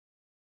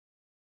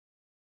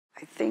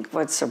I think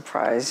what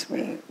surprised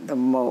me the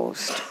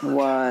most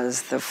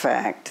was the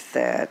fact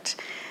that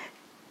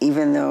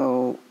even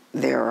though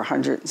there are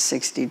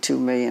 162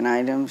 million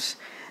items,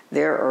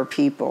 there are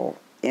people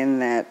in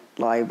that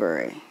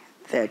library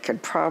that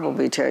could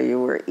probably tell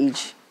you where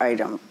each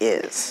item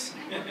is.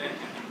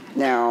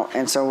 Now,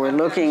 and so we're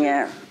looking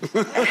at,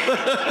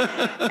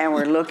 and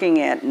we're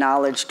looking at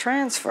knowledge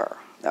transfer.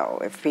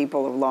 Though, if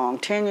people have long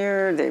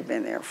tenure, they've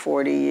been there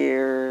 40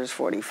 years,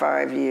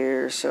 45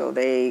 years, so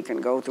they can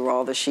go through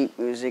all the sheet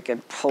music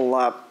and pull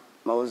up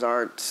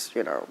Mozart's,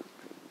 you know,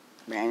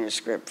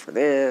 manuscript for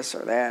this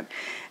or that,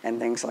 and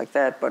things like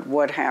that. But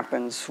what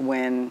happens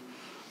when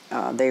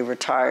they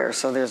retire?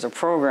 So there's a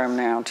program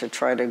now to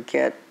try to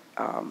get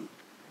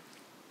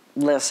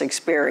less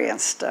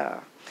experienced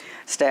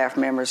staff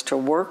members to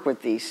work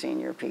with these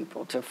senior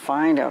people to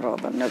find out all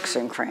the nooks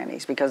and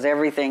crannies, because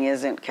everything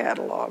isn't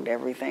cataloged,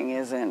 everything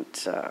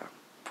isn't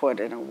put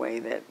in a way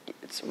that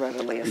it's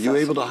readily accessible. Are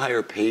you able to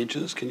hire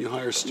pages? Can you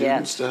hire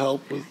students to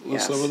help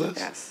with some of this?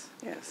 Yes,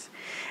 yes.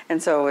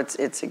 And so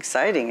it's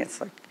exciting. It's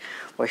like,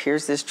 well,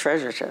 here's this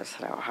treasure chest.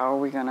 How are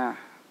we going to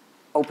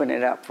open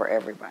it up for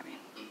everybody?